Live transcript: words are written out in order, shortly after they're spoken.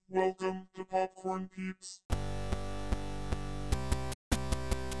Welcome to Popcorn Peeps.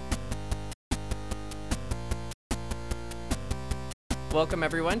 Welcome,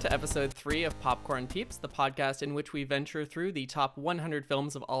 everyone, to episode 3 of Popcorn Peeps, the podcast in which we venture through the top 100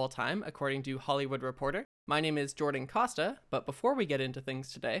 films of all time, according to Hollywood Reporter. My name is Jordan Costa, but before we get into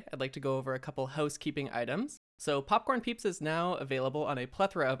things today, I'd like to go over a couple housekeeping items. So, Popcorn Peeps is now available on a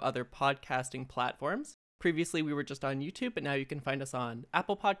plethora of other podcasting platforms. Previously, we were just on YouTube, but now you can find us on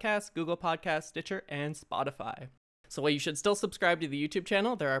Apple Podcasts, Google Podcasts, Stitcher, and Spotify. So while you should still subscribe to the YouTube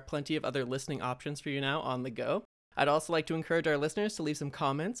channel, there are plenty of other listening options for you now on the go. I'd also like to encourage our listeners to leave some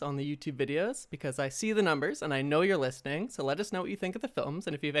comments on the YouTube videos because I see the numbers and I know you're listening, so let us know what you think of the films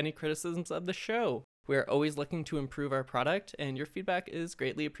and if you have any criticisms of the show. We are always looking to improve our product and your feedback is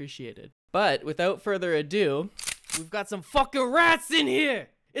greatly appreciated. But without further ado, we've got some fucking rats in here!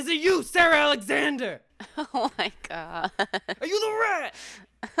 Is it you, Sarah Alexander? Oh my god. Are you the rat?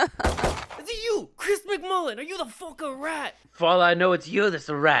 Is it you, Chris McMullen? Are you the fucking rat? For all I know, it's you that's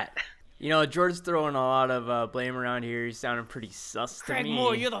a rat. You know, George's throwing a lot of blame around here. He's sounding pretty sus to Craig me.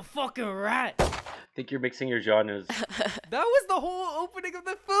 Moore, you're the fucking rat. I think you're mixing your genres. That was the whole opening of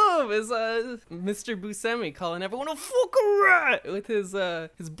the film, is Mr. Buscemi calling everyone a fucking rat with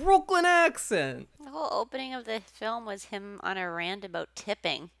his Brooklyn accent. The whole opening of the film was him on a rant about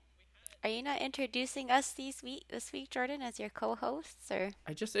tipping. Are you not introducing us this week, Jordan, as your co-hosts, or?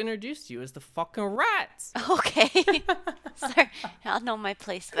 I just introduced you as the fucking rats. Okay. Sorry, I'll know my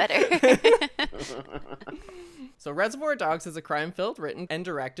place better. So Reservoir Dogs is a crime film written and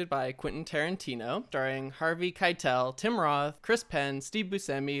directed by Quentin Tarantino, starring Harvey Keitel, Tim Roth, Chris Penn, Steve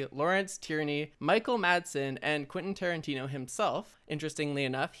Buscemi, Lawrence Tierney, Michael Madsen, and Quentin Tarantino himself. Interestingly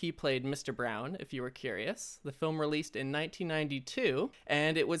enough, he played Mr. Brown, if you were curious. The film released in 1992,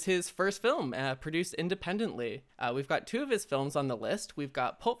 and it was his first film produced independently. We've got 2 of his films on the list. We've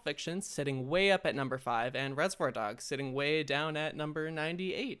got Pulp Fiction sitting way up at number 5, and Reservoir Dogs sitting way down at number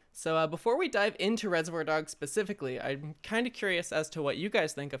 98. So before we dive into Reservoir Dogs specifically, I'm kind of curious as to what you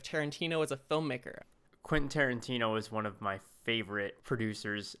guys think of Tarantino as a filmmaker. Quentin Tarantino is one of my favorite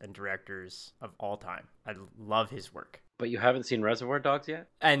producers and directors of all time. I love his work. But you haven't seen Reservoir Dogs yet?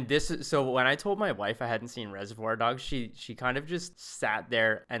 And this is, so when I told my wife I hadn't seen Reservoir Dogs, she kind of just sat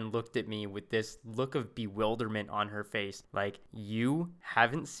there and looked at me with this look of bewilderment on her face. Like, you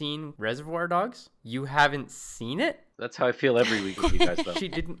haven't seen Reservoir Dogs? You haven't seen it? That's how I feel every week with you guys, though. She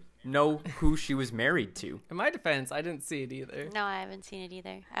didn't know who she was married to. In my defense, I didn't see it either. No, I haven't seen it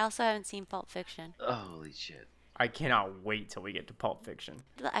either. I also haven't seen Pulp Fiction. Holy shit. I cannot wait till we get to Pulp Fiction.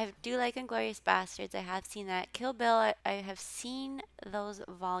 I do like Inglourious Bastards. I have seen that. Kill Bill, I have seen those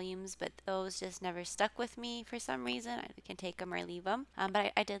volumes, but those just never stuck with me for some reason. I can take them or leave them.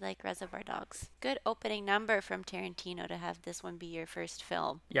 But I did like Reservoir Dogs. Good opening number from Tarantino to have this one be your first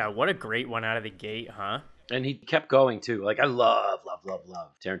film. Yeah, what a great one out of the gate, huh? And he kept going, too. Like, I love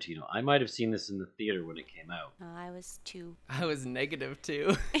Tarantino. I might have seen this in the theater when it came out. I was 2. I was negative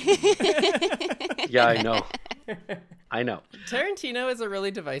too. Yeah, I know. I know. Tarantino is a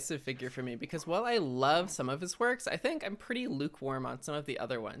really divisive figure for me because while I love some of his works, I think I'm pretty lukewarm on some of the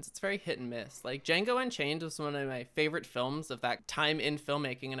other ones. It's very hit and miss. Like Django Unchained was one of my favorite films of that time in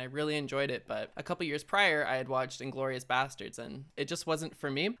filmmaking and I really enjoyed it, but a couple years prior I had watched Inglourious Bastards and it just wasn't for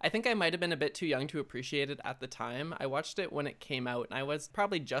me. I think I might have been a bit too young to appreciate it at the time. I watched it when it came out and I was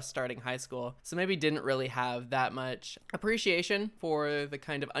probably just starting high school, so maybe didn't really have that much appreciation for the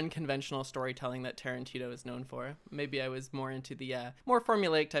kind of unconventional storytelling that Tarantino is known for. Maybe I was more into the more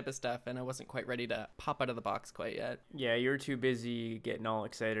formulaic type of stuff and I wasn't quite ready to pop out of the box quite yet. Yeah, you're too busy getting all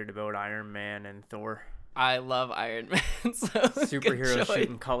excited about Iron Man and Thor. I love Iron Man. So Superheroes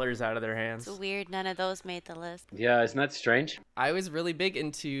shooting colors out of their hands. It's weird none of those made the list. Yeah, isn't that strange? I was really big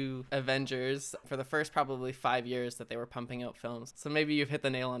into Avengers for the first probably 5 years that they were pumping out films. So maybe you've hit the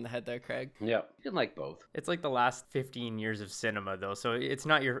nail on the head there, Craig. Yeah, you can like both. It's like the last 15 years of cinema, though. So it's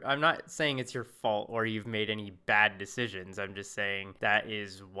not I'm not saying it's your fault or you've made any bad decisions. I'm just saying that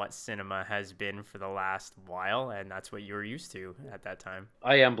is what cinema has been for the last while. And that's what you were used to at that time.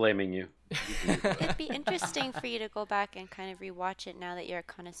 I am blaming you. It'd be interesting for you to go back and kind of rewatch it now that you're a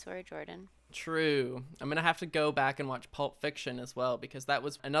connoisseur, Jordan. True. I'm going to have to go back and watch Pulp Fiction as well because that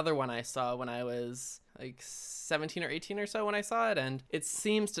was another one I saw when I was like 17 or 18 or so when I saw it, and it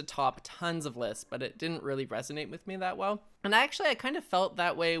seems to top tons of lists, but it didn't really resonate with me that well. And actually, I kind of felt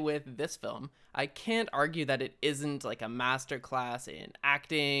that way with this film. I can't argue that it isn't like a masterclass in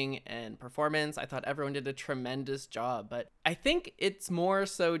acting and performance. I thought everyone did a tremendous job, but I think it's more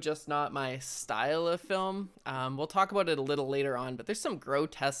so just not my style of film. We'll talk about it a little later on, but there's some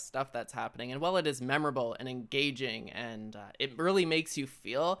grotesque stuff that's happening. And while it is memorable and engaging and it really makes you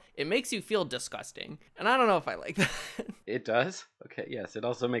feel disgusting. And I don't know if I like that. It does? Okay, yes. It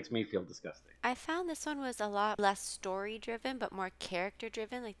also makes me feel disgusting. I found this one was a lot less story driven, but more character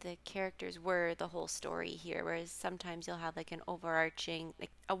driven. Like the characters were the whole story here, whereas sometimes you'll have like an overarching,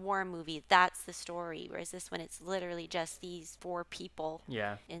 like a war movie, that's the story. Whereas this one, it's literally just these 4 people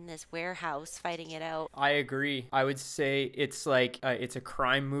Yeah. in this warehouse fighting it out. I agree. I would say it's like it's a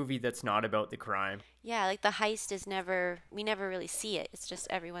crime movie that's not about the crime. Yeah, like the heist is we never really see it. It's just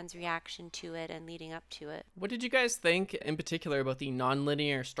everyone's reaction to it and leading up to it. What did you guys think in particular about the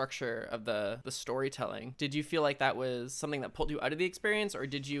non-linear structure of the storytelling? Did you feel like that was something that pulled you out of the experience, or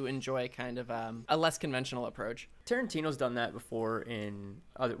did you enjoy kind of a less conventional approach? Tarantino's done that before in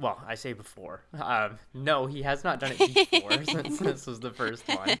other, well, I say before. No, he has not done it before since this was the first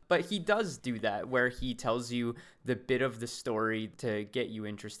one. But he does do that where he tells you the bit of the story to get you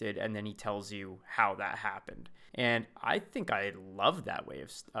interested, and then he tells you how that happened. And I think I love that way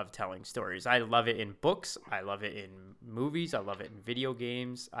of telling stories. I love it in books. I love it in movies. I love it in video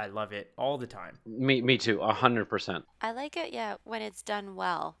games. I love it all the time. Me too, 100%. I like it, yeah, when it's done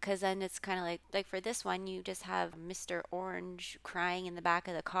well, because then it's kind of like for this one, you just have Mr. Orange crying in the back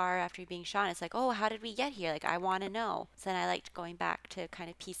of the car after being shot. It's like, oh, how did we get here? Like, I want to know. So then I liked going back to kind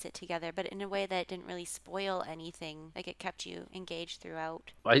of piece it together, but in a way that didn't really spoil anything. Like, it kept you engaged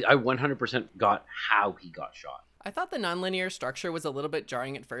throughout. I 100% got how he got shot. I thought the nonlinear structure was a little bit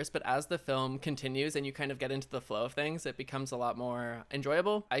jarring at first, but as the film continues and you kind of get into the flow of things, it becomes a lot more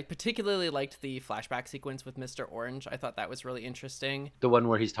enjoyable. I particularly liked the flashback sequence with Mr. Orange. I thought that was really interesting. The one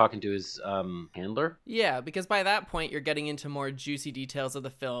where he's talking to his handler? Yeah, because by that point, you're getting into more juicy details of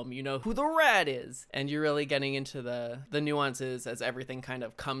the film. You know who the rat is, and you're really getting into the nuances as everything kind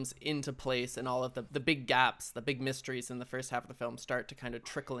of comes into place, and all of the big gaps, the big mysteries in the first half of the film start to kind of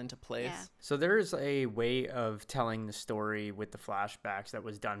trickle into place. Yeah. So there is a way of telling the story with the flashbacks that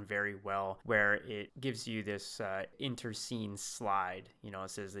was done very well, where it gives you this inter-scene slide. You know,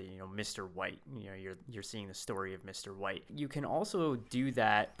 it says that, you know, Mr. White, you know, you're seeing the story of Mr. White. You can also do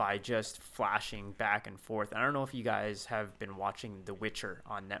that by just flashing back and forth. I don't know if you guys have been watching The Witcher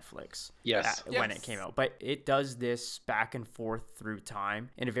on Netflix. Yes. When it came out, but it does this back and forth through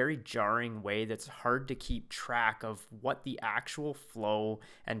time in a very jarring way that's hard to keep track of what the actual flow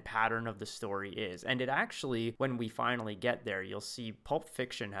and pattern of the story is. And it actually, when we finally get there, you'll see Pulp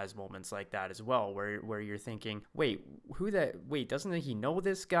Fiction has moments like that as well, where you're thinking, wait, doesn't he know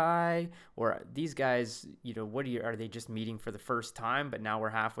this guy? Or these guys, you know, are they just meeting for the first time, but now we're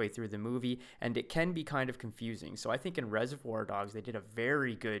halfway through the movie? And it can be kind of confusing. So I think in Reservoir Dogs, they did a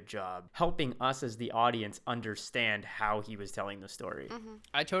very good job helping us as the audience understand how he was telling the story. Mm-hmm.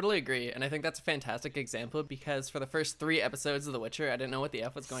 I totally agree, and I think that's a fantastic example because for the first 3 episodes of The Witcher, I didn't know what the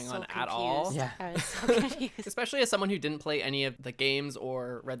F was going on at all. Yeah. I was so confused. Especially as someone who didn't play any of the games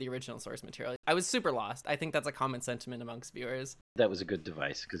or read the original source material. I was super lost. I think that's a common sentiment amongst viewers. That was a good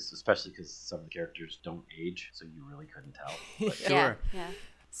device, especially because some of the characters don't age, so you really couldn't tell. But Sure. Yeah.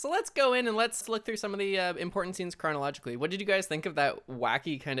 So let's go in and let's look through some of the important scenes chronologically. What did you guys think of that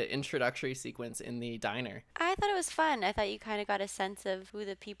wacky kind of introductory sequence in the diner? I thought it was fun. I thought you kind of got a sense of who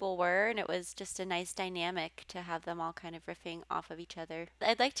the people were, and it was just a nice dynamic to have them all kind of riffing off of each other.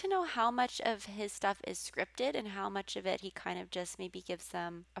 I'd like to know how much of his stuff is scripted and how much of it he kind of just maybe gives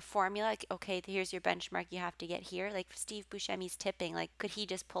them a formula. Like, okay, here's your benchmark you have to get here. Like Steve Buscemi's tipping. Like, could he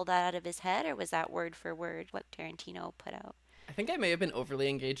just pull that out of his head, or was that word for word what Tarantino put out? I think I may have been overly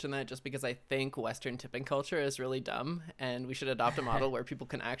engaged in that just because I think Western tipping culture is really dumb and we should adopt a model where people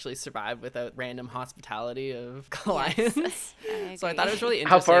can actually survive without random hospitality of clients. Yes, So I thought it was really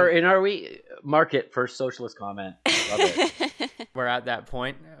how interesting. far in are we? Mark it for socialist comment. Love it. We're at that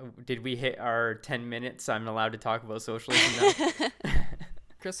point. Did we hit our 10 minutes? I'm allowed to talk about socialism now.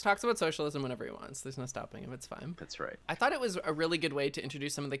 Chris talks about socialism whenever he wants. There's no stopping him. It's fine. That's right. I thought it was a really good way to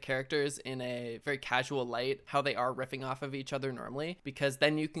introduce some of the characters in a very casual light, how they are riffing off of each other normally, because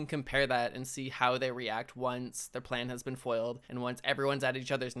then you can compare that and see how they react once their plan has been foiled and once everyone's at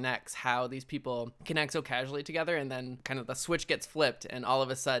each other's necks, how these people can act so casually together, and then kind of the switch gets flipped and all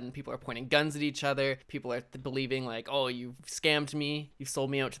of a sudden people are pointing guns at each other. People are believing like, oh, you've scammed me, you've sold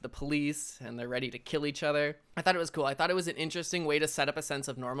me out to the police, and they're ready to kill each other. I thought it was cool. I thought it was an interesting way to set up a sense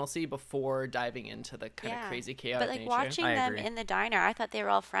of normalcy before diving into the kind of crazy chaotic But like nature. watching I them agree. in the diner, I thought they were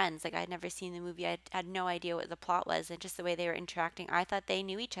all friends. Like I'd never seen the movie. I had no idea what the plot was, and just the way they were interacting, I thought they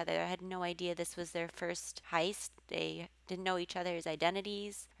knew each other. I had no idea this was their first heist. They didn't know each other's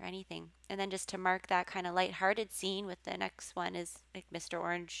identities or anything. And then just to mark that kind of lighthearted scene with the next one is like Mr.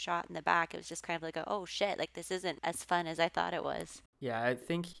 Orange shot in the back. It was just kind of like, oh shit, like this isn't as fun as I thought it was. Yeah, I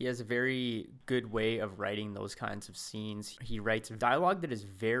think he has a very good way of writing those kinds of scenes. He writes dialogue that is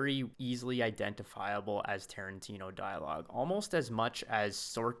very easily identifiable as Tarantino dialogue, almost as much as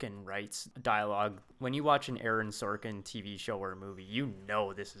Sorkin writes dialogue. When you watch an Aaron Sorkin TV show or movie, you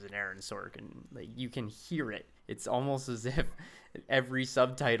know this is an Aaron Sorkin. Like you can hear it. It's almost as if every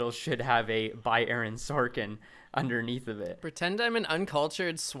subtitle should have a by Aaron Sorkin underneath of it. Pretend I'm an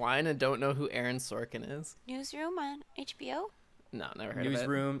uncultured swine and don't know who Aaron Sorkin is. Newsroom on HBO? No, never heard of it.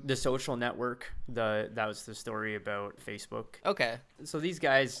 Newsroom, The Social Network, that was the story about Facebook. Okay. So these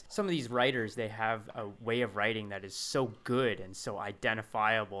guys, some of these writers, they have a way of writing that is so good and so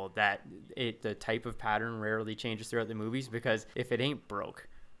identifiable that the type of pattern rarely changes throughout the movies, because if it ain't broke.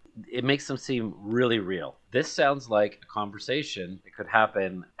 It makes them seem really real. This sounds like a conversation that could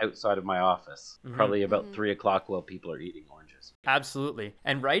happen outside of my office, probably about 3 o'clock while people are eating oranges. Absolutely.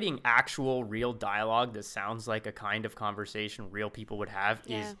 And writing actual real dialogue that sounds like a kind of conversation real people would have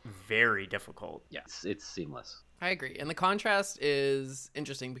is very difficult. Yeah, it's seamless. I agree. And the contrast is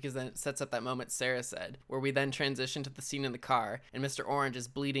interesting because then it sets up that moment Sarah said, where we then transition to the scene in the car and Mr. Orange is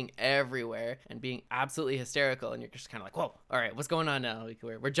bleeding everywhere and being absolutely hysterical. And you're just kind of like, whoa, all right, what's going on now? Like,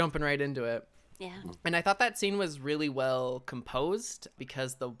 we're jumping right into it. Yeah. And I thought that scene was really well composed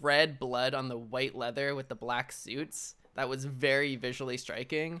because the red blood on the white leather with the black suits, that was very visually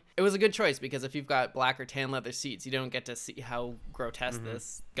striking. It was a good choice because if you've got black or tan leather seats, you don't get to see how grotesque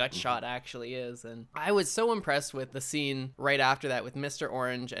this gut shot actually is. And I was so impressed with the scene right after that with Mr.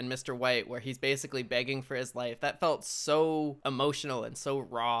 Orange and Mr. White, where he's basically begging for his life. That felt so emotional and so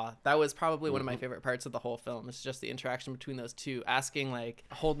raw. That was probably one of my favorite parts of the whole film. It's just the interaction between those two, asking like,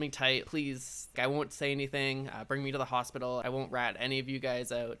 hold me tight, please. I won't say anything. Bring me to the hospital. I won't rat any of you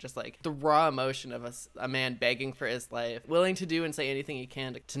guys out. Just like the raw emotion of a man begging for his life, willing to do and say anything he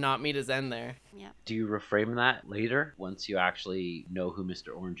can to not meet his end there. Yeah. Do you reframe that later once you actually know who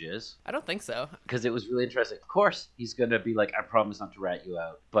Mr. Orange is? I don't think so. Because it was really interesting. Of course, he's going to be like, I promise not to rat you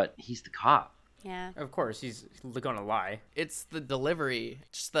out. But he's the cop. Yeah. Of course, he's gonna lie. It's the delivery,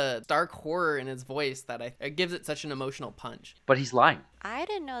 just the dark horror in his voice that it gives it such an emotional punch. But he's lying. I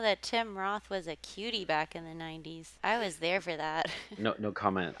didn't know that Tim Roth was a cutie back in the 90s. I was there for that. No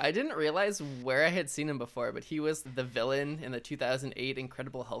comment. I didn't realize where I had seen him before, but he was the villain in the 2008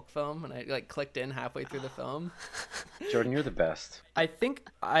 Incredible Hulk film, and I like clicked in halfway through the film. Jordan, you're the best. I think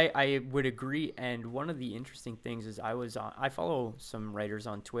I would agree. And one of the interesting things is I follow some writers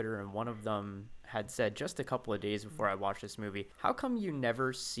on Twitter, and one of them had said just a couple of days before I watched this movie, how come you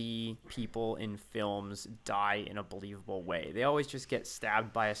never see people in films die in a believable way? They always just get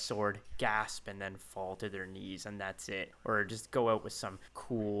stabbed by a sword, gasp, and then fall to their knees, and that's it. Or just go out with some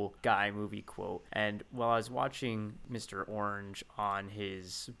cool guy movie quote. And while I was watching Mr. Orange on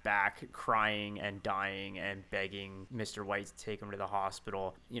his back crying and dying and begging Mr. White to take him to the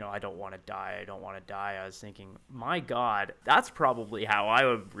hospital, I don't want to die, I don't want to die, I was thinking, my God, that's probably how I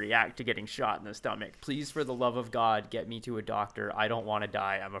would react to getting shot in the stomach. Please, for the love of God, get me to a doctor. I don't want to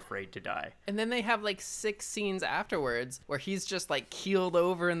die. I'm afraid to die. And then they have like 6 scenes afterwards where he's just like keeled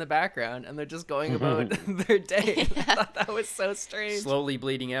over in the background and they're just going about their day. I thought that was so strange. Slowly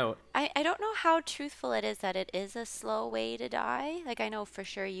bleeding out. I don't know how truthful it is that it is a slow way to die. Like, I know for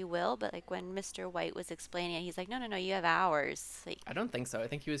sure you will, but like when Mr. White was explaining it, he's like, no, you have hours. Like, I don't think so. I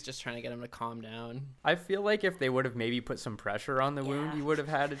think he was just trying to get him to calm down. I feel like if they would have maybe put some pressure on the wound, he would have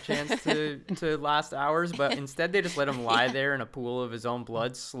had a chance to last hours, but instead they just let him lie there in a pool of his own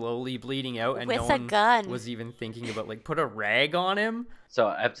blood, slowly bleeding out, and with no a one gun. was even thinking about like put a rag on him. So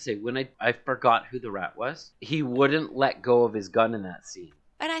I have to say, when I forgot who the rat was, he wouldn't let go of his gun in that scene.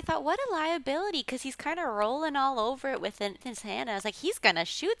 and I thought, what a liability, because he's kind of rolling all over it with his hand. I was like, he's gonna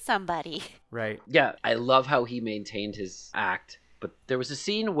shoot somebody. Right. Yeah, I love how he maintained his act. But there was a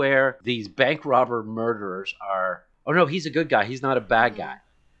scene where these bank robber murderers are... Oh no, he's a good guy. He's not a bad guy.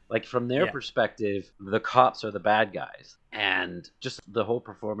 Like, from their perspective, the cops are the bad guys. And just the whole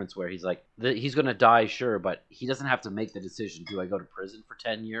performance where he's like, he's going to die, sure, but he doesn't have to make the decision, do I go to prison for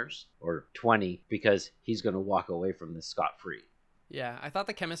 10 years or 20? Because he's going to walk away from this scot-free. Yeah, I thought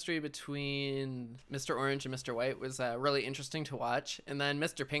the chemistry between Mr. Orange and Mr. White was really interesting to watch. And then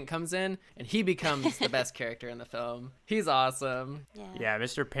Mr. Pink comes in, and he becomes the best character in the film. He's awesome. Yeah,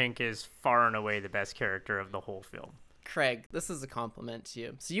 Mr. Pink is far and away the best character of the whole film. Craig, this is a compliment to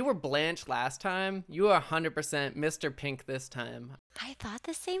you. So you were Blanche last time. You are 100% Mr. Pink this time. I thought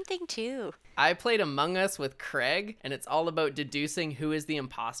the same thing too. I played Among Us with Craig, and it's all about deducing who is the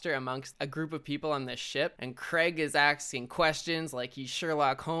imposter amongst a group of people on this ship. And Craig is asking questions like he's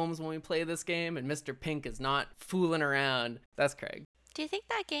Sherlock Holmes when we play this game, and Mr. Pink is not fooling around. That's Craig. Do you think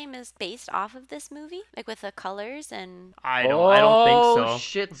that game is based off of this movie? Like with the colors and... I don't think so.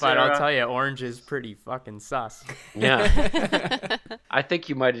 Shit, but I'll Sarah. tell you, orange is pretty fucking sus. Yeah. I think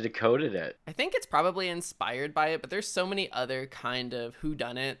you might have decoded it. I think it's probably inspired by it, but there's so many other kind of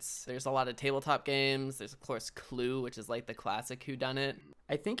whodunits. There's a lot of tabletop games. There's, of course, Clue, which is like the classic whodunit.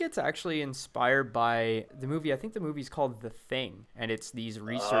 I think it's actually inspired by the movie. I think the movie's called The Thing, and it's these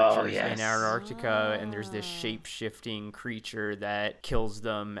researchers yes. in Antarctica, and there's this shape-shifting creature that kills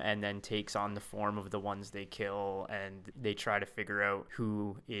them and then takes on the form of the ones they kill, and they try to figure out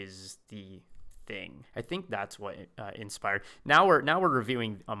who is the thing. I think that's what inspired. Now we're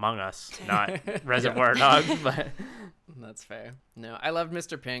reviewing Among Us, not Reservoir Dogs, but That's fair. No, I loved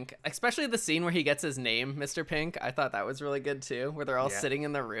Mr. Pink, especially the scene where he gets his name, Mr. Pink. I thought that was really good too, where they're all sitting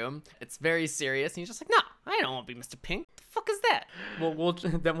in the room. It's very serious, and he's just like, "No, I don't want to be Mr. Pink. The fuck is that?"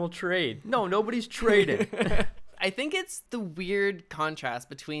 we'll trade. No, nobody's trading. I think it's the weird contrast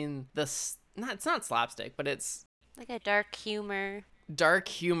between it's not slapstick, but it's like a dark humor. dark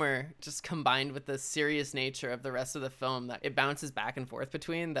humor just combined with the serious nature of the rest of the film that it bounces back and forth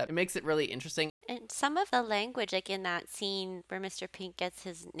between, that it makes it really interesting. And some of the language, like in that scene where Mr. Pink gets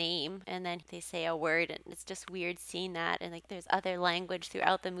his name and then they say a word, and it's just weird seeing that. And like there's other language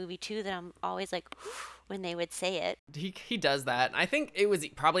throughout the movie too that I'm always like when they would say it. He does that. I think it was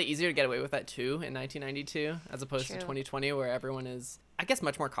probably easier to get away with that too in 1992 as opposed to True. 2020, where everyone is, I guess,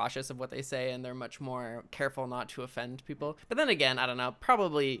 much more cautious of what they say, and they're much more careful not to offend people. But then again, I don't know,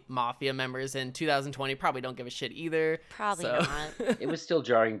 probably mafia members in 2020 probably don't give a shit either. Probably So- not. It was still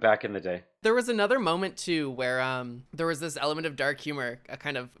jarring back in the day. There was another moment too where there was this element of dark humor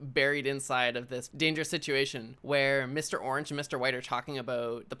kind of buried inside of this dangerous situation where Mr. Orange and Mr. White are talking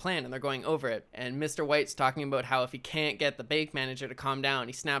about the plan and they're going over it. And Mr. White's talking about how if he can't get the bank manager to calm down,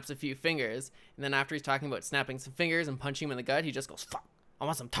 he snaps a few fingers. And then after he's talking about snapping some fingers and punching him in the gut, he just goes, "Fuck, I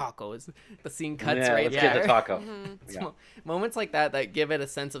want some tacos." The scene cuts right let's there. get the taco. It's Yeah. moments like that give it a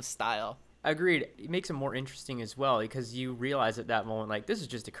sense of style. Agreed. It makes it more interesting as well because you realize at that moment, like, this is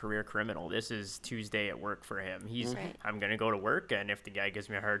just a career criminal. This is Tuesday at work for him. He's, Right. I'm going to go to work, and if the guy gives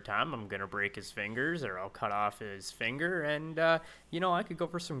me a hard time, I'm going to break his fingers or I'll cut off his finger. And, I could go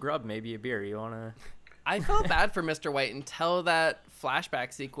for some grub, maybe a beer. You want to... I felt bad for Mr. White until that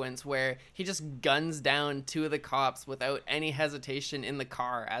flashback sequence where he just guns down two of the cops without any hesitation in the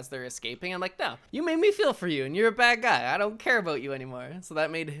car as they're escaping. I'm like, no, you made me feel for you and you're a bad guy. I don't care about you anymore. So that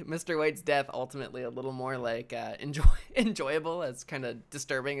made Mr. White's death ultimately a little more like enjoyable, as kind of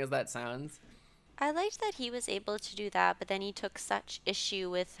disturbing as that sounds. I liked that he was able to do that, but then he took such issue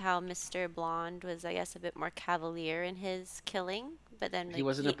with how Mr. Blonde was, I guess, a bit more cavalier in his killing. But then He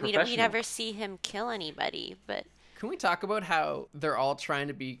wasn't a we professional. never see him kill anybody. But Can we talk about how they're all trying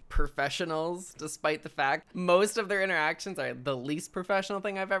to be professionals despite the fact most of their interactions are the least professional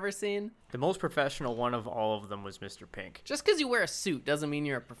thing I've ever seen? The most professional one of all of them was Mr. Pink. Just because you wear a suit doesn't mean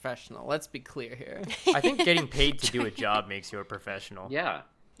you're a professional. Let's be clear here. I think getting paid to do a job makes you a professional. Yeah.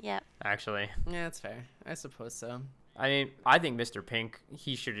 yeah, Actually. Yeah, that's fair. I suppose so. I mean, I think Mr. Pink,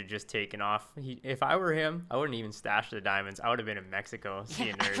 he should have just taken off. If I were him, I wouldn't even stash the diamonds. I would have been in Mexico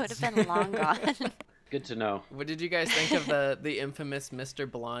seeing I would nerds. have been long gone. Good to know. What did you guys think of the infamous Mr.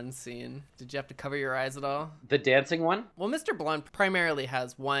 Blonde scene? Did you have to cover your eyes at all? The dancing one? Well, Mr. Blonde primarily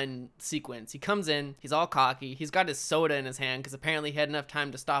has one sequence. He comes in, he's all cocky, he's got his soda in his hand because apparently he had enough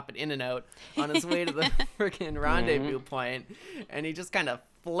time to stop at In-N-Out on his way to the freaking rendezvous point, and he just kind of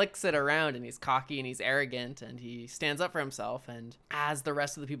flicks it around, and he's cocky and he's arrogant, and he stands up for himself. And as the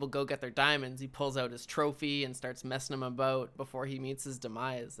rest of the people go get their diamonds, he pulls out his trophy and starts messing them about before he meets his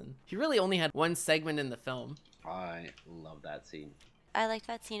demise. And he really only had one segment in the film. I love that scene. I liked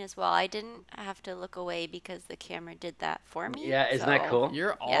that scene as well. I didn't have to look away because the camera did that for me. Yeah, isn't that so- cool?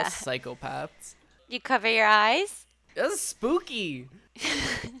 You're all Yeah. psychopaths. You cover your eyes? That's spooky.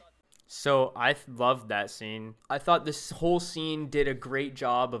 So I loved that scene. I thought this whole scene did a great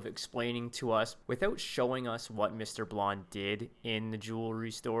job of explaining to us, without showing us what Mr. Blonde did in the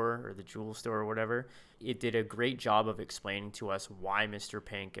jewelry store or the jewel store or whatever. It did a great job of explaining to us why Mr.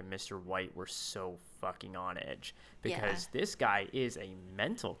 Pink and Mr. White were so fucking on edge. Because this guy is a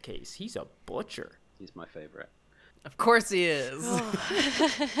mental case. He's a butcher. He's my favorite. Of course he is.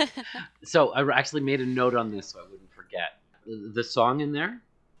 So I actually made a note on this so I wouldn't forget. The song in there,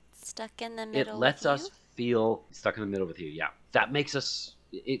 Stuck in the middle. it lets with us you? feel stuck in the middle with you. Yeah, that makes us.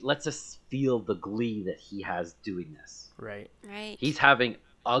 It lets us feel the glee that he has doing this. Right. Right. He's having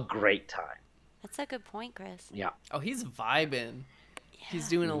a great time. That's a good point, Chris. Yeah. Oh, he's vibing. He's Yeah.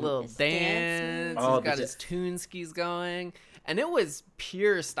 doing a little His dance. dance moves. He's got Oh, his tune skis going. And it was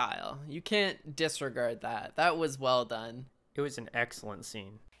pure style. You can't disregard that. That was well done. It was an excellent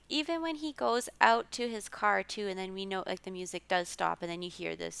scene. Even when he goes out to his car too, and then we know like the music does stop, and then you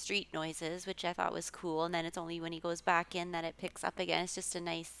hear the street noises, which I thought was cool. And then it's only when he goes back in that it picks up again. It's just a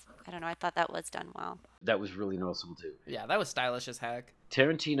nice. I don't know. I thought that was done well. That was really noticeable too. Yeah, that was stylish as heck.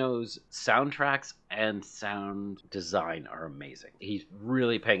 Tarantino's soundtracks and sound design are amazing. He's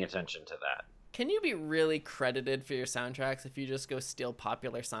really paying attention to that. Can you be really credited for your soundtracks if you just go steal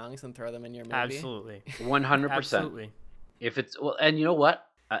popular songs and throw them in your movie? Absolutely. 100%. Absolutely. If it's well, and you know what?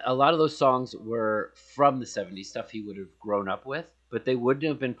 A lot of those songs were from the 70s, stuff he would have grown up with, but they wouldn't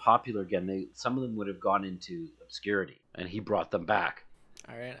have been popular again. Some of them would have gone into obscurity, and he brought them back.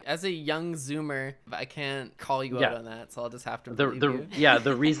 All right. As a young Zoomer, I can't call you Yeah. out on that, so I'll just have to The believe you. yeah,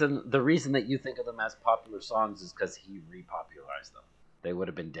 the reason that you think of them as popular songs is because he repopularized them. They would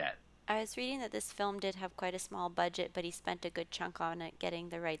have been dead. I was reading that this film did have quite a small budget, but he spent a good chunk on it, getting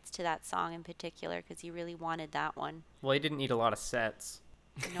the rights to that song in particular, because he really wanted that one. Well, he didn't need a lot of sets.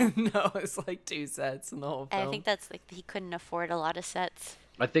 No. No, it's like 2 sets in the whole film. I think that's like he couldn't afford a lot of sets.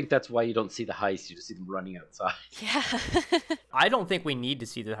 I think that's why you don't see the heist. You just see them running outside. Yeah. I don't think we need to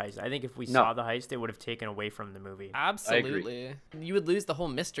see the heist. I think if we No. saw the heist, it would have taken away from the movie. Absolutely. You would lose the whole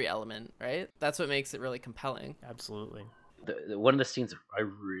mystery element, right? That's what makes it really compelling. Absolutely. One of the scenes I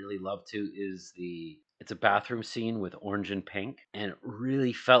really love too is it's a bathroom scene with orange and pink, and it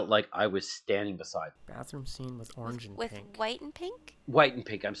really felt like I was standing beside Bathroom scene with orange and With pink. white and pink? white and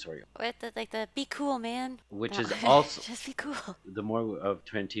pink. I'm sorry, With the be cool, man. which No. is also Just be cool. the more of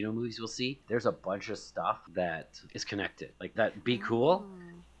Tarantino movies we'll see. There's a bunch of stuff that is connected, like that. Be cool.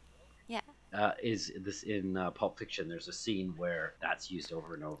 Yeah. Is this in Pulp Fiction? There's a scene where that's used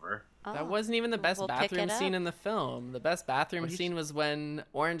over and over. That Oh. wasn't even the best We'll pick bathroom it scene up. in the film. The best bathroom What do you scene was when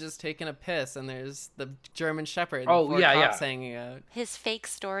Orange is taking a piss and there's the German Shepherd and Oh, the 4 yeah, cops yeah. hanging out. His fake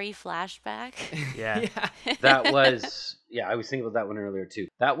story flashback. Yeah. That was I was thinking about that one earlier too.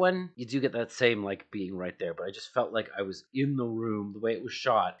 That one, you do get that same like being right there, but I just felt like I was in the room. The way it was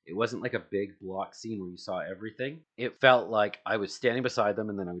shot, it wasn't like a big block scene where you saw everything. It felt like I was standing beside them,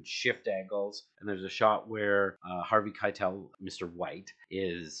 and then I would shift angles. And there's a shot where Harvey Keitel, Mr. White,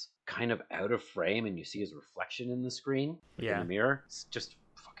 is kind of out of frame, and you see his reflection in the screen, like in Yeah. the mirror. It's just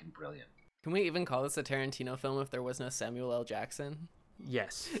fucking brilliant. Can we even call this a Tarantino film if there was no Samuel L. Jackson?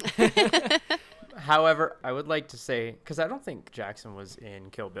 Yes. However, I would like to say, because I don't think Jackson was in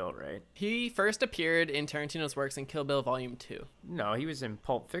Kill Bill, right? He first appeared in Tarantino's works in Kill Bill Volume 2. No, he was in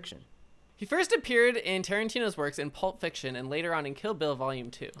Pulp Fiction. He first appeared in Tarantino's works in Pulp Fiction and later on in Kill Bill Volume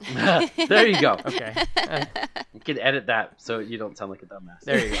 2. There you go. Okay. You can edit that so you don't sound like a dumbass.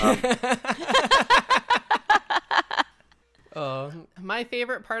 There you go. Oh, my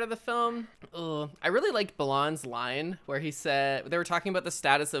favorite part of the film, I really liked Balan's line where he said, they were talking about the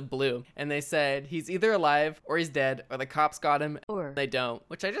status of Blue, and they said, he's either alive or he's dead, or the cops got him, or they don't,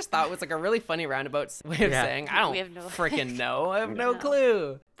 which I just thought was like a really funny roundabout way of Yeah. saying, I We don't have no freaking know, I have no No.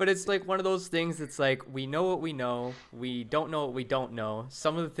 clue. But it's like one of those things that's like, we know what we know. We don't know what we don't know.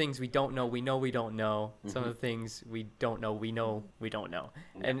 Some of the things we don't know, we know we don't know. Some of the things we don't know, we know we don't know.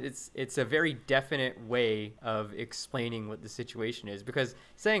 And it's a very definite way of explaining what the situation is. Because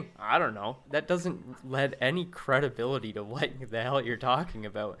saying, I don't know, that doesn't lend any credibility to what the hell you're talking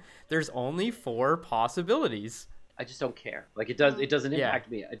about. There's only 4 possibilities. I just don't care. Like it doesn't Yeah.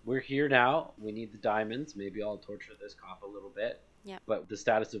 impact me. We're here now. We need the diamonds. Maybe I'll torture this cop a little bit. Yeah. But the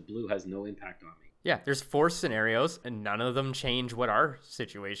status of Blue has no impact on me. Yeah, there's 4 scenarios, and none of them change what our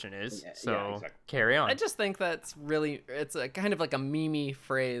situation is. Yeah, So yeah, exactly. carry on. I just think that's really, it's a kind of like a meme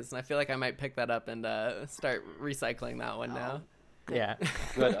phrase, and I feel like I might pick that up and start recycling that one now. Yeah.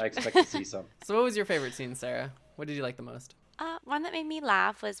 Good. I expect to see some. So what was your favorite scene, Sarah? What did you like the most? One that made me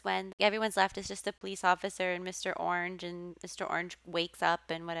laugh was when everyone's left is just a police officer and Mr. Orange, and Mr. Orange wakes up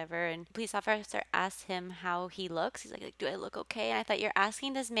and whatever, and the police officer asks him how he looks. He's like, do I look okay? And I thought, you're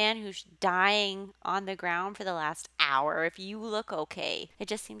asking this man who's dying on the ground for the last hour if you look okay. It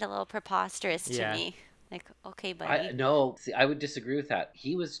just seemed a little preposterous to Yeah. me. Like, okay, buddy. No, see, I would disagree with that.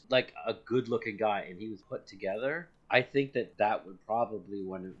 He was like a good-looking guy, and he was put together. I think that would probably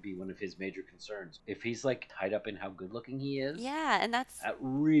be one of his major concerns. If he's like tied up in how good-looking he is, Yeah, and that's that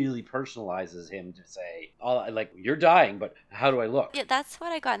really personalizes him to say, "Oh, like you're dying, but how do I look?" yeah, that's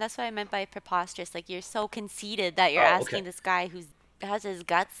what I got, and that's what I meant by preposterous. Like, you're so conceited that you're Oh, asking okay. this guy who's has his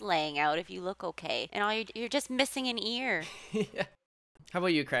guts laying out if you look okay, and all you're just missing an ear. Yeah. How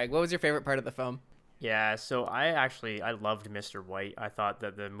about you, Craig? What was your favorite part of the film? Yeah, so I loved Mr. White. I thought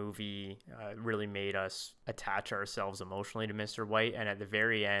that the movie really made us attach ourselves emotionally to Mr. White. And at the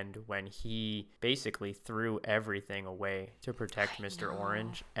very end, when he basically threw everything away to protect Mr.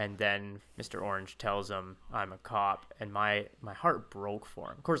 Orange, and then Mr. Orange tells him, "I'm a cop," and my heart broke for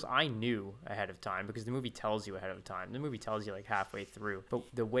him. Of course, I knew ahead of time because the movie tells you ahead of time. The movie tells you like halfway through. But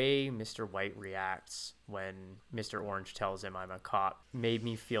the way Mr. White reacts when Mr. Orange tells him I'm a cop made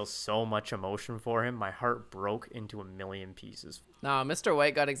me feel so much emotion for him. My heart broke into a million pieces. No, Mr.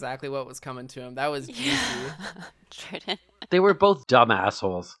 White got exactly what was coming to him. That was juicy. Jordan. They were both dumb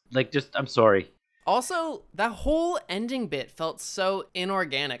assholes. Like, just, I'm sorry. Also, that whole ending bit felt so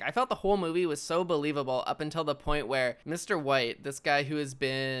inorganic. I felt the whole movie was so believable up until the point where Mr. White, this guy who has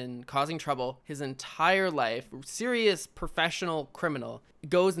been causing trouble his entire life, serious professional criminal,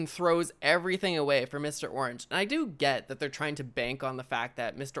 goes and throws everything away for Mr. Orange. And I do get that they're trying to bank on the fact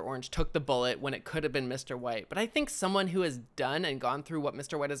that Mr. Orange took the bullet when it could have been Mr. White. But I think someone who has done and gone through what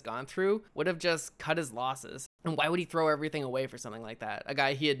Mr. White has gone through would have just cut his losses. And why would he throw everything away for something like that? A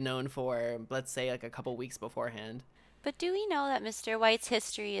guy he had known for, let's say, like a couple weeks beforehand. But do we know that Mr. White's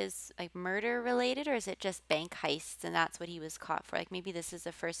history is like murder related, or is it just bank heists and that's what he was caught for? Like maybe this is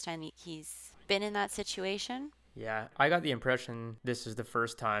the first time he's been in that situation? Yeah, I got the impression this is the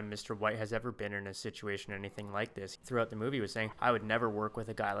first time Mr. White has ever been in a situation anything like this. Throughout the movie, he was saying, I would never work with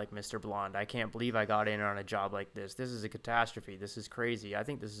a guy like Mr. Blonde. I can't believe I got in on a job like this. This is a catastrophe. This is crazy. I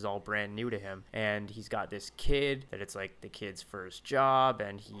think this is all brand new to him. And he's got this kid that it's like the kid's first job,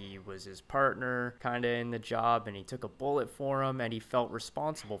 and he was his partner kind of in the job, and he took a bullet for him, and he felt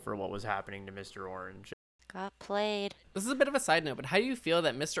responsible for what was happening to Mr. Orange. Got played. This is a bit of a side note, but how do you feel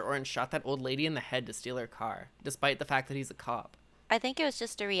that Mr. Orange shot that old lady in the head to steal her car, despite the fact that he's a cop? I think it was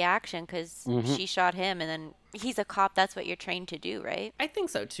just a reaction because she shot him, and then he's a cop. That's what you're trained to do, right? I think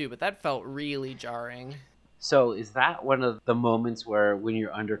so too, but that felt really jarring. So is that one of the moments where when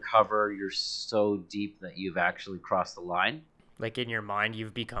you're undercover, you're so deep that you've actually crossed the line? Like in your mind,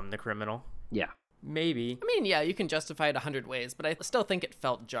 you've become the criminal? Yeah. Maybe. I mean, yeah, you can justify it 100 ways, but I still think it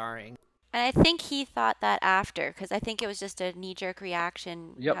felt jarring. And I think he thought that after, because I think it was just a knee-jerk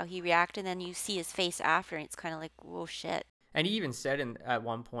reaction, how he reacted, and then you see his face after, and it's kind of like, whoa, shit. And he even said at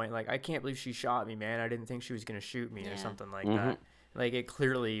one point, like, I can't believe she shot me, man. I didn't think she was going to shoot me or something like that. Like, it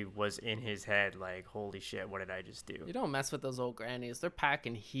clearly was in his head, like, holy shit, what did I just do? You don't mess with those old grannies. They're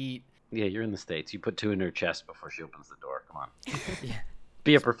packing heat. Yeah, you're in the States. You put two in her chest before she opens the door. Come on. Yeah.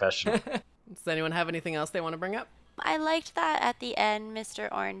 Be a professional. Does anyone have anything else they want to bring up? I liked that at the end, Mr.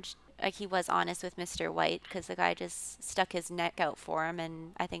 Orange, like he was honest with Mr. White because the guy just stuck his neck out for him,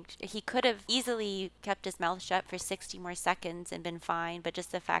 and I think he could have easily kept his mouth shut for 60 more seconds and been fine, but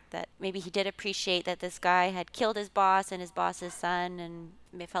just the fact that maybe he did appreciate that this guy had killed his boss and his boss's son, and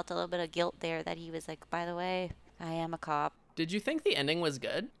felt a little bit of guilt there that he was like, by the way, I am a cop. Did you think the ending was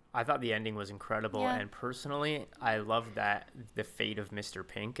good? I thought the ending was incredible, and personally, I love that the fate of Mr.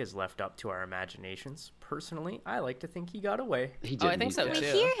 Pink is left up to our imaginations. Personally, I like to think he got away. He did. Oh, I think so, We too.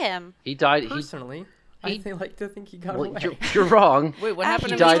 hear him. He died. Personally, I like to think he got Well, away. you're wrong. Wait, what After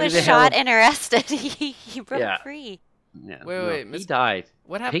happened He to he died was in a shot hell- and arrested, he broke Yeah. free. Yeah, Wait, he Miss- died.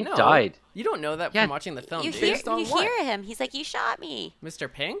 What happened? Pink No, died. You don't know that Yeah. from watching the film, You do hear, you? on you what? hear him. He's like, you shot me. Mr.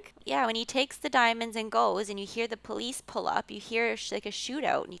 Pink? Yeah, when he takes the diamonds and goes, and you hear the police pull up, you hear like a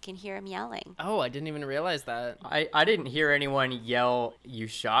shootout, and you can hear him yelling. Oh, I didn't even realize that. I didn't hear anyone yell, you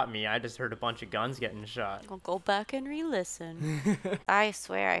shot me. I just heard a bunch of guns getting shot. I'll go back and re-listen. I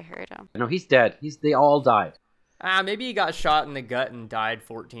swear I heard him. No, he's dead. They all died. Maybe he got shot in the gut and died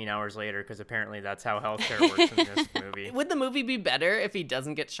 14 hours later, because apparently that's how healthcare works in this movie. Would the movie be better if he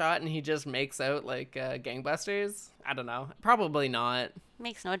doesn't get shot and he just makes out like gangbusters? I don't know. Probably not.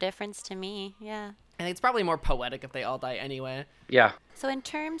 Makes no difference to me. Yeah. I think it's probably more poetic if they all die anyway. Yeah. So in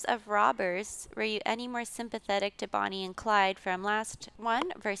terms of robbers, were you any more sympathetic to Bonnie and Clyde from last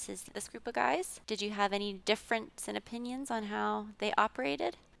one versus this group of guys? Did you have any difference in opinions on how they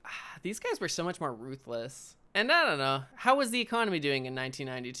operated? These guys were so much more ruthless. And I don't know, how was the economy doing in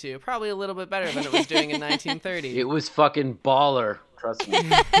 1992? Probably a little bit better than it was doing in 1930. It was fucking baller. Trust me.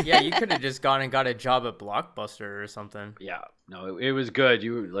 Yeah, you could have just gone and got a job at Blockbuster or something. Yeah. No, it was good.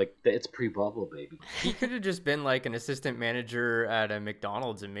 You were like, it's pre-bubble, baby. He could have just been like an assistant manager at a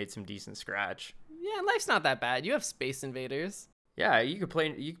McDonald's and made some decent scratch. Yeah, life's not that bad. You have Space Invaders. Yeah, you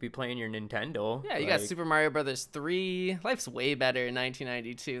could be playing your Nintendo. Yeah, you got Super Mario Brothers 3. Life's way better in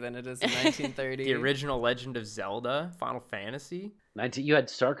 1992 than it is in 1930. The original Legend of Zelda, Final Fantasy. You had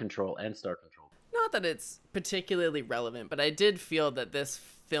Star Control and Star Control. Not not that it's particularly relevant, but I did feel that this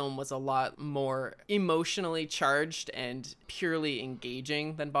film was a lot more emotionally charged and purely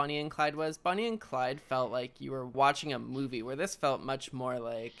engaging than Bonnie and Clyde was. Bonnie and Clyde felt like you were watching a movie, where this felt much more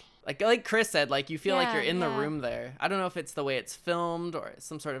like Chris said, like you feel like you're in the room there. I don't know if it's the way it's filmed or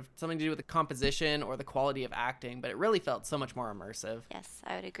something to do with the composition or the quality of acting, but it really felt so much more immersive. Yes,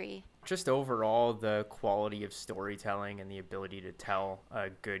 I would agree. Just overall, the quality of storytelling and the ability to tell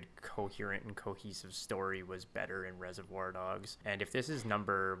a good, coherent, and cohesive story was better in Reservoir Dogs. And if this is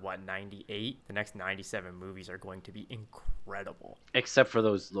number, 98, the next 97 movies are going to be incredible. Except for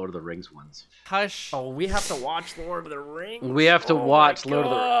those Lord of the Rings ones. Hush. Oh, we have to watch Lord of the Rings? We have to watch Lord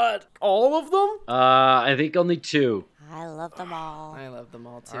of the Rings. All of them? I think only 2. I love them all. I love them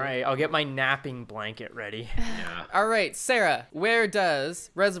all too. All right, I'll get my napping blanket ready. Yeah. All right, Sarah, where does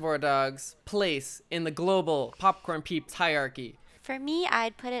Reservoir Dogs place in the global Popcorn Peeps hierarchy? For me,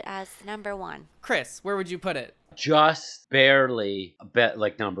 I'd put it as number 1. Chris, where would you put it? Just barely a bit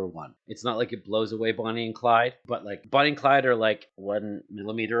like number 1. It's not like it blows away Bonnie and Clyde, but like Bonnie and Clyde are like 1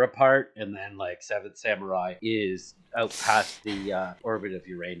 millimeter apart, and then like Seventh Samurai is out past the orbit of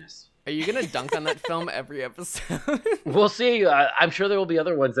Uranus. Are you going to dunk on that film every episode? We'll see. I'm sure there will be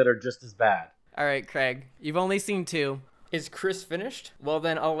other ones that are just as bad. All right, Craig, you've only seen 2. Is Chris finished? Well,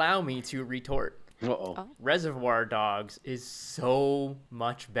 then allow me to retort. Uh-oh. Oh. Reservoir Dogs is so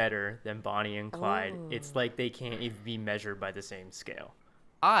much better than Bonnie and Clyde. Ooh. It's like they can't even be measured by the same scale.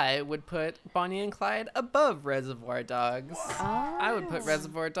 I would put Bonnie and Clyde above Reservoir Dogs. Oh. I would put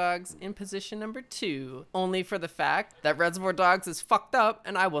Reservoir Dogs in position number 2, only for the fact that Reservoir Dogs is fucked up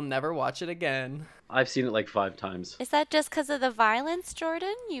and I will never watch it again. I've seen it like 5 times. Is that just because of the violence,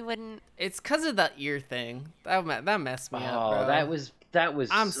 Jordan? You wouldn't... It's because of the ear thing. That messed me up, Oh, bro. that was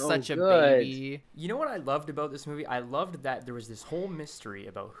I'm so such a good. baby. You know what I loved about this movie? I loved that there was this whole mystery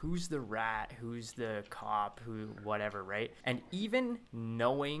about who's the rat, who's the cop, who whatever, right? And even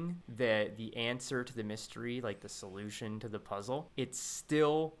knowing the answer to the mystery, like the solution to the puzzle, it's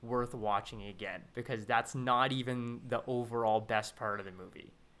still worth watching again because that's not even the overall best part of the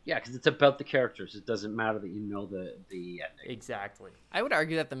movie. Yeah, because it's about the characters. It doesn't matter that you know the ending. Exactly. I would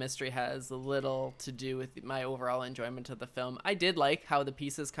argue that the mystery has little to do with my overall enjoyment of the film. I did like how the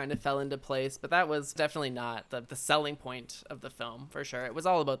pieces kind of fell into place, but that was definitely not the selling point of the film, for sure. It was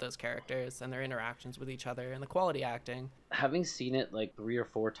all about those characters and their interactions with each other and the quality acting. Having seen it like 3 or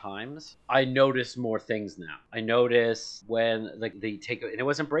 4 times, I notice more things now. I notice when like they take and it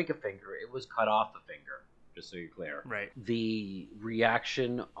wasn't break a finger, it was cut off a finger. Just so you're clear. Right. The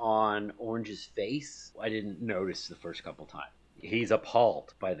reaction on Orange's face, I didn't notice the first couple times. He's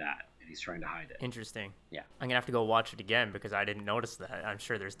appalled by that, and he's trying to hide it. Interesting. Yeah. I'm going to have to go watch it again because I didn't notice that. I'm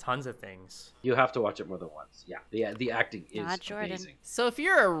sure there's tons of things. You have to watch it more than once. Yeah. The acting is Not Jordan. amazing. So if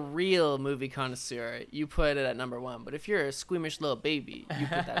you're a real movie connoisseur, you put it at number 1. But if you're a squeamish little baby, you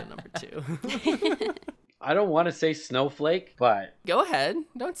put that at number 2. I don't want to say snowflake, but Go ahead.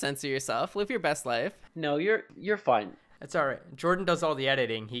 Don't censor yourself. Live your best life. no, you're fine. That's all right. Jordan does all the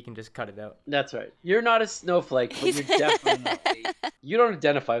editing. He can just cut it out. That's right. You're not a snowflake, but you're definitely you don't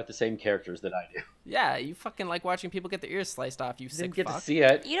identify with the same characters that I do. Yeah, you fucking like watching people get their ears sliced off, you Didn't sick get fuck. to see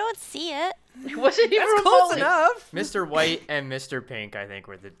it. You don't see it. It wasn't even That's close remotely. enough. Mr. White and Mr. Pink, I think,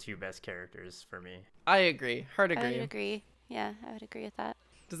 were the 2 best characters for me. I agree. Hard I would agree. agree. Yeah, I would agree with that.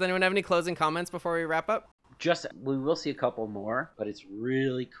 Does anyone have any closing comments before we wrap up? Just we will see a couple more, but it's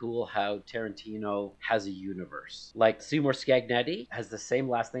really cool how Tarantino has a universe. Like Seymour Scagnetti has the same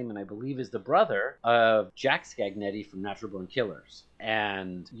last name and I believe is the brother of Jack Scagnetti from Natural Born Killers.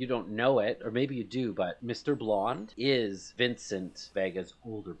 And you don't know it, or maybe you do, but Mr. Blonde is Vincent Vega's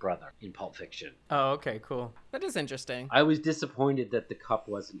older brother in Pulp Fiction. Oh, okay, cool. That is interesting. I was disappointed that the cup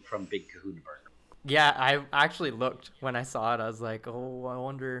wasn't from Big Kahuna Burger. Yeah, I actually looked when I saw it. I was like, oh, I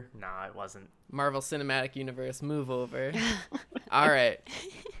wonder. Nah, it wasn't. Marvel Cinematic Universe, move over. All right.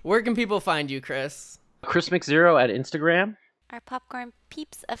 Where can people find you, Chris? Chris McZero at Instagram. Our Popcorn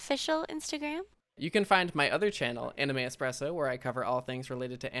Peeps official Instagram. You can find my other channel, Anime Espresso, where I cover all things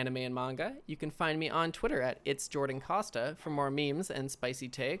related to anime and manga. You can find me on Twitter at It's Jordan Costa for more memes and spicy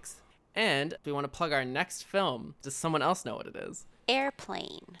takes. And if we want to plug our next film, does someone else know what it is?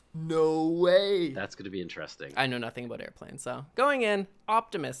 Airplane. No way. That's going to be interesting. I know nothing about airplanes, so going in,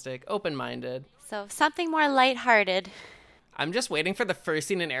 optimistic, open-minded. So something more lighthearted. I'm just waiting for the first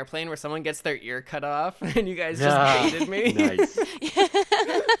scene in Airplane where someone gets their ear cut off and you guys Yeah. just baited me. Nice.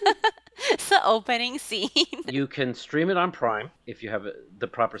 It's the opening scene. You can stream it on Prime if you have the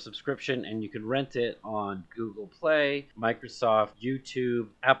proper subscription, and you can rent it on Google Play, Microsoft, YouTube,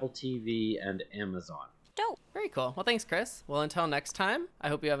 Apple TV, and Amazon. Dope. Very cool. Well, thanks, Chris. Well, until next time, I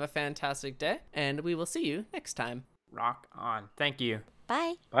hope you have a fantastic day, and we will see you next time. Rock on. Thank you.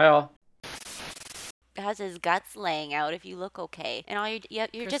 Bye. Bye all. Has his guts laying out if you look okay. And all you're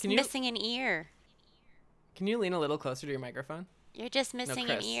Chris, just can you- missing an ear. Can you lean a little closer to your microphone? You're just missing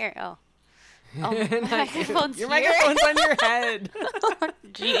an Chris. ear. Oh. Oh, my Not you. microphone's Your here. microphone's on your head.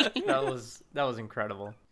 Gee. That was incredible.